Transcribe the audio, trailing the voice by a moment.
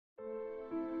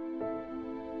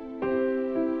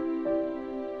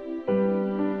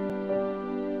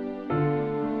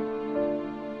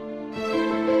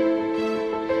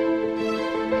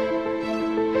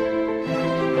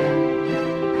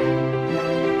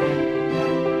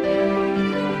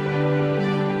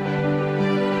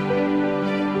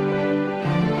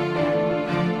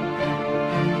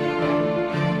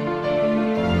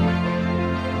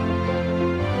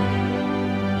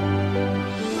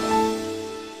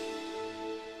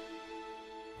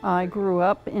I grew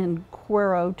up in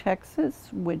Cuero, Texas,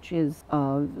 which is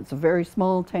it's a very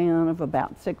small town of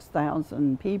about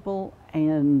 6,000 people,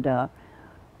 and the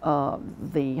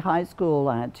high school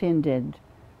I attended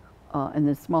in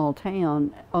this small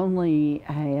town only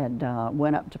had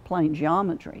went up to plane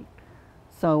geometry.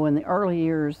 So in the early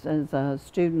years as a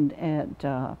student at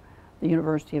the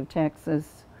University of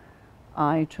Texas,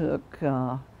 I took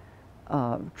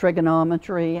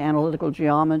trigonometry, analytical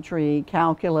geometry,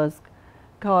 calculus,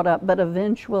 caught up, but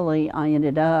eventually I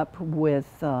ended up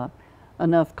with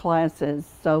enough classes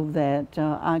so that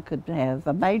I could have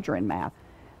a major in math,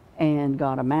 and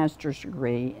got a master's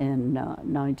degree in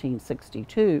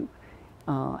 1962.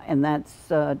 And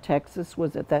that's Texas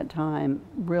was at that time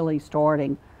really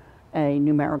starting a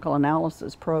numerical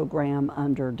analysis program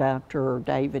under Dr.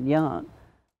 David Young.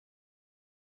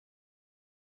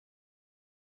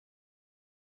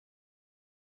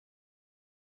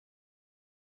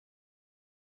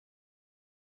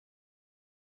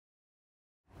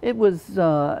 It was,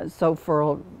 so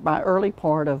for my early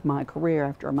part of my career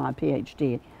after my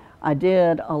PhD, I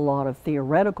did a lot of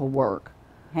theoretical work.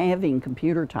 Having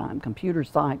computer time, computer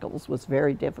cycles was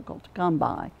very difficult to come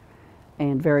by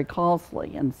and very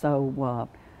costly. And so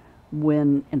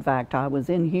when, in fact, I was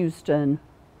in Houston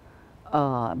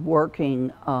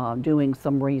working, doing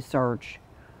some research,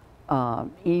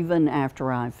 even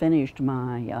after I finished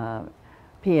my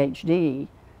PhD,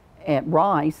 at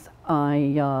Rice,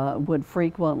 I would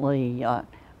frequently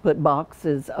put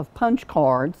boxes of punch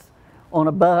cards on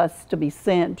a bus to be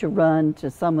sent to run to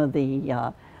some of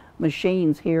the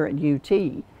machines here at UT.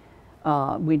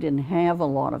 We didn't have a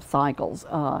lot of cycles.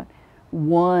 I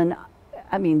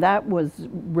mean, that was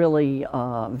really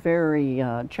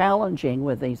very challenging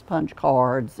with these punch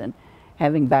cards and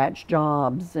having batch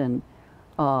jobs, and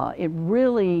it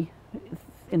really,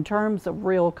 in terms of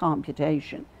real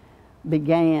computation,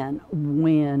 began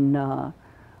when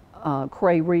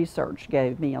Cray Research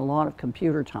gave me a lot of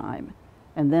computer time,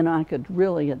 and then I could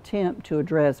really attempt to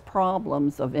address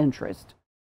problems of interest.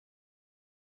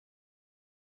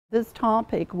 This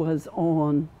topic was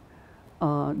on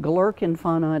Galerkin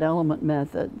finite element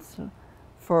methods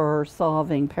for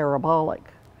solving parabolic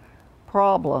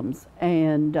problems,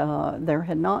 and there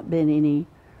had not been any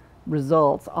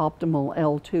results, optimal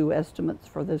L2 estimates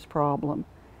for this problem.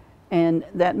 And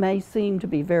that may seem to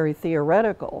be very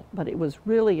theoretical, but it was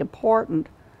really important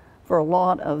for a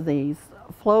lot of these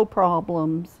flow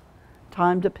problems,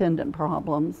 time-dependent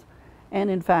problems, and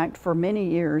in fact, for many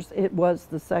years, it was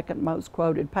the second most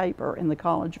quoted paper in the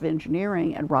College of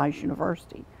Engineering at Rice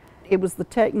University. It was the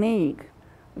technique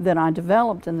that I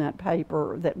developed in that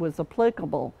paper that was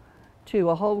applicable to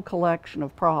a whole collection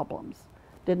of problems.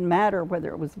 Didn't matter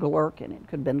whether it was Galerkin, it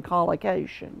could have been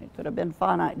collocation, it could have been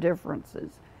finite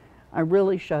differences. I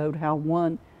really showed how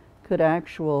one could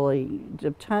actually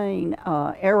obtain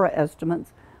error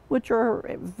estimates, which are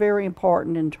very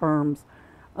important in terms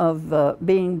of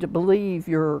being to believe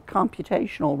your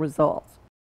computational results.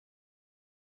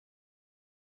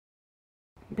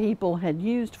 People had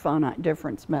used finite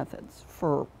difference methods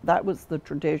that was the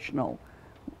traditional,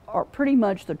 or pretty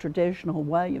much the traditional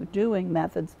way of doing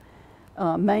methods,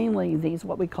 mainly these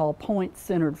what we call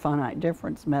point-centered finite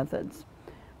difference methods.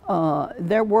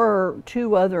 There were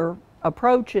two other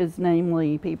approaches,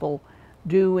 namely people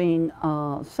doing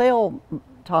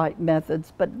cell-type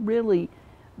methods, but really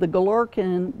the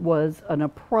Galerkin was an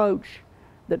approach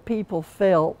that people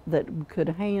felt that could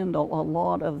handle a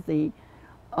lot of the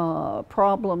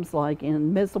problems like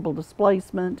in miscible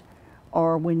displacement,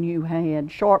 or when you had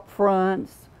sharp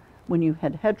fronts, when you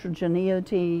had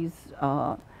heterogeneities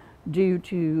due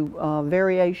to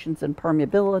variations in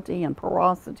permeability and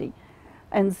porosity.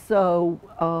 And so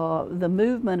the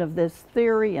movement of this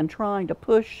theory and trying to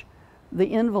push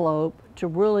the envelope to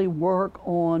really work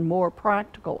on more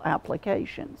practical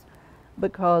applications,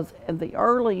 because in the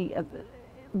early,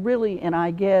 really, and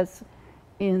I guess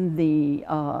in the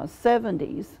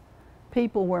 70s,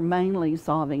 people were mainly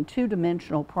solving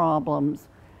two-dimensional problems,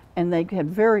 and they had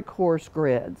very coarse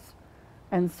grids.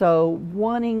 And so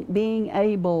being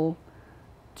able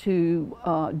to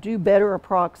do better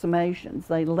approximations,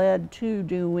 they led to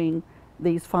doing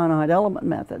these finite element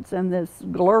methods. And this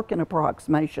Galerkin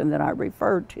approximation that I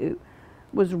referred to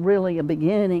was really a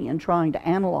beginning in trying to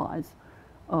analyze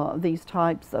these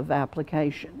types of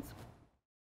applications.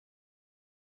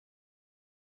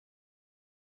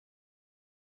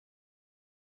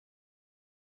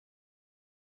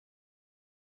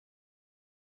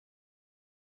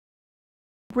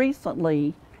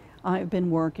 Recently, I've been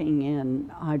working in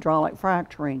hydraulic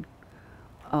fracturing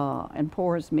and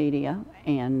porous media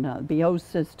and BO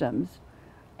systems,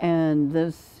 And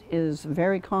this is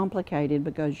very complicated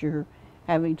because you're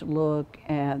having to look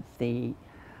at the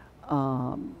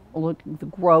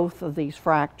growth of these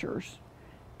fractures,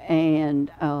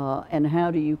 and how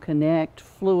do you connect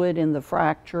fluid in the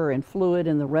fracture and fluid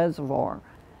in the reservoir.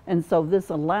 And so this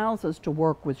allows us to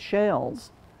work with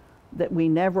shells that we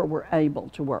never were able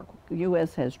to work. The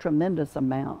U.S. has tremendous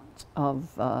amounts of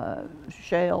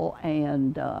shale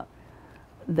and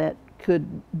that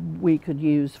we could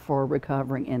use for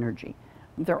recovering energy.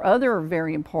 There are other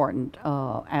very important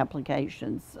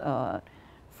applications.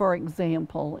 For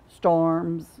example,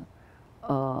 storms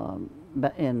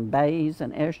in bays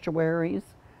and estuaries.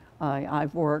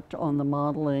 I've worked on the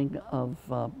modeling of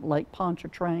Lake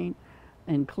Pontchartrain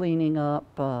and cleaning up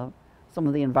some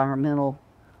of the environmental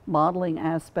modeling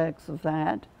aspects of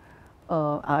that.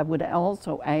 I would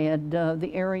also add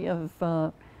the area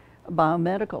of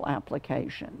biomedical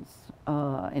applications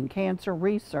and cancer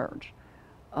research.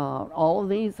 All of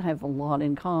these have a lot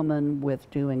in common with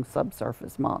doing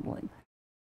subsurface modeling.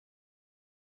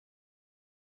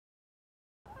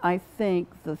 I think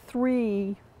the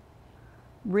three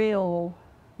real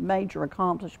major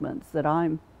accomplishments that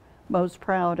I'm most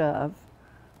proud of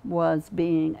was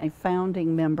being a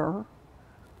founding member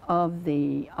of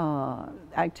the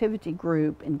activity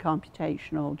group in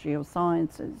computational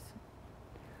geosciences.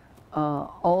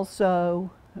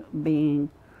 Also being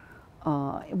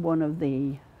one of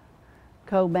the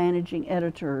co-managing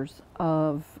editors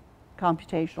of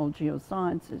Computational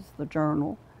Geosciences, the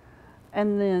journal.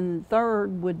 And then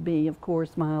third would be, of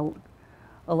course, my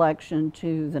election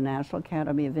to the National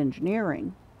Academy of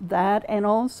Engineering. That, and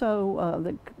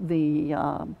also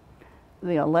the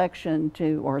election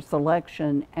to, or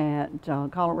selection at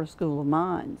Colorado School of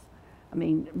Mines. I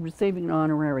mean, receiving an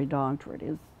honorary doctorate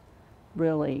is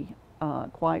really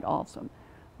quite awesome.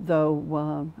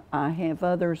 Though I have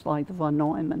others like the von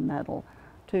Neumann medal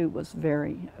too, was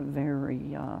very,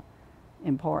 very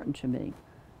important to me.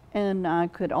 And I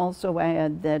could also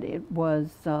add that it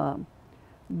was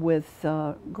with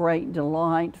great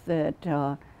delight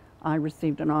that I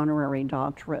received an honorary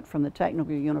doctorate from the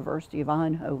Technical University of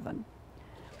Eindhoven.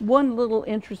 One little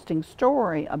interesting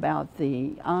story about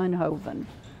the Eindhoven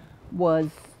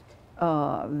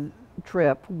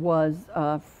trip was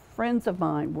friends of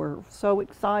mine were so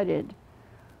excited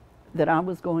that I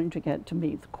was going to get to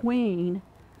meet the Queen,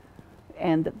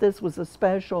 and that this was a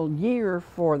special year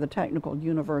for the Technical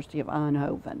University of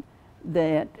Eindhoven,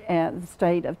 that the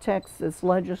state of Texas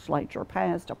legislature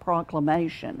passed a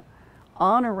proclamation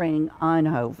honoring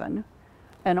Eindhoven,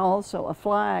 and also a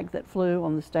flag that flew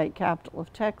on the state capital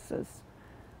of Texas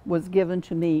was given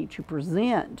to me to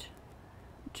present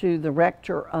to the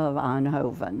rector of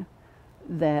Eindhoven,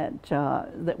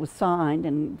 that was signed,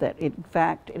 and that in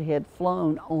fact it had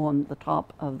flown on the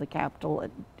top of the Capitol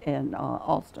in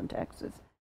Austin, Texas.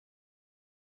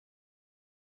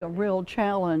 A real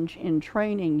challenge in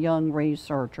training young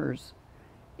researchers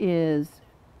is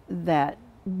that,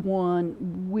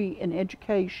 one, in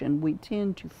education, we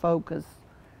tend to focus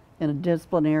in a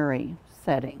disciplinary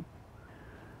setting.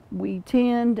 We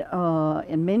tend,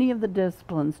 in many of the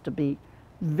disciplines, to be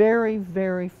very,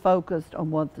 very focused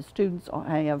on what the students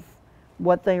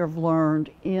what they have learned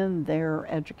in their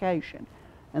education.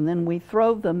 And then we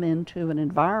throw them into an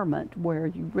environment where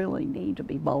you really need to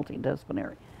be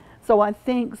multidisciplinary. So I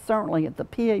think certainly at the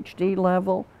PhD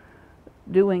level,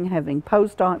 having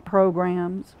postdoc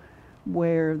programs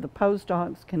where the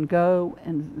postdocs can go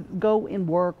and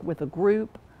work with a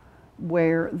group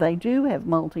where they do have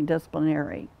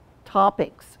multidisciplinary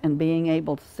topics, and being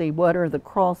able to see what are the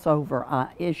crossover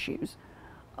issues.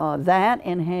 That,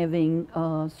 and having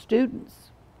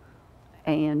students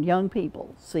and young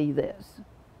people see this,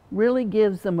 really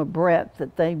gives them a breadth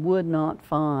that they would not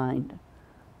find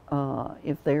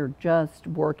if they're just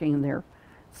working in their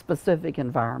specific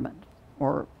environment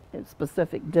or a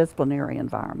specific disciplinary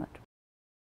environment.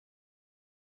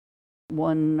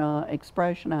 One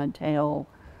expression I tell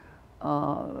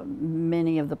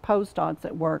many of the postdocs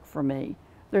that work for me,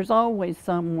 there's always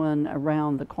someone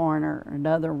around the corner,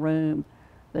 another room,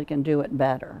 that can do it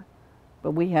better.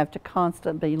 But we have to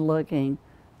constantly be looking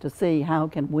to see how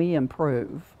can we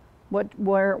improve.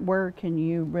 Where can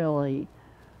you really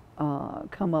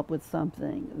come up with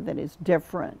something that is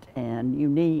different and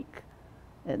unique,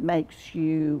 that makes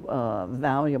you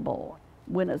valuable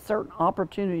when a certain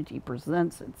opportunity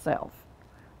presents itself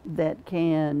that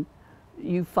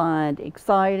you find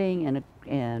exciting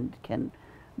and can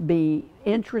be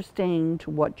interesting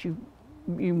to what you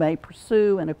may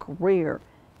pursue in a career.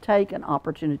 Take an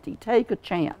opportunity, take a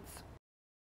chance.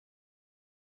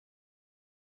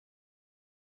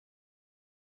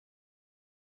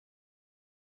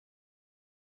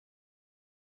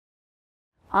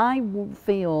 I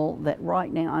feel that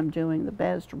right now I'm doing the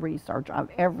best research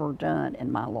I've ever done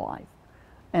in my life.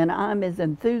 And I'm as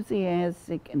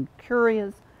enthusiastic and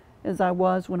curious as I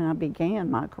was when I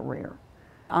began my career.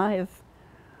 I have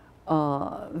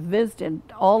visited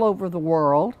all over the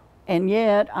world, and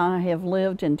yet I have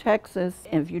lived in Texas.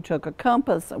 If you took a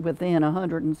compass within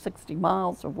 160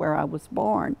 miles of where I was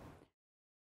born.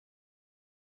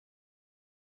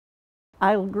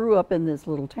 I grew up in this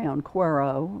little town,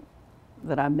 Cuero,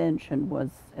 that I mentioned was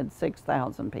at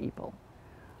 6,000 people.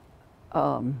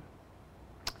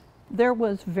 There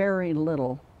was very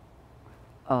little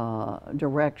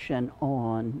direction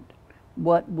on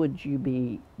what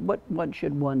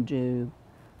should one do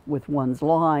with one's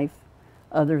life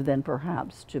other than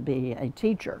perhaps to be a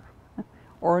teacher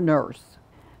or a nurse.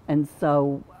 And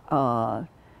so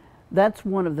that's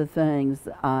one of the things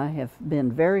I have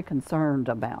been very concerned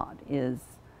about, is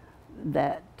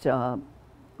that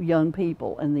young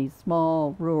people in these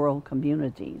small rural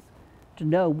communities to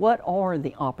know what are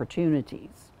the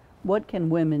opportunities, what can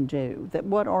women do, that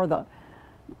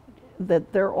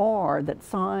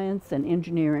science and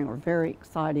engineering are a very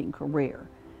exciting career.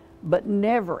 But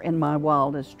never in my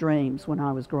wildest dreams when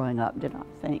I was growing up did I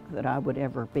think that I would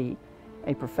ever be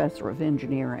a professor of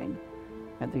engineering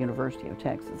at the University of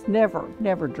Texas.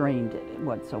 Never dreamed it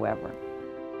whatsoever.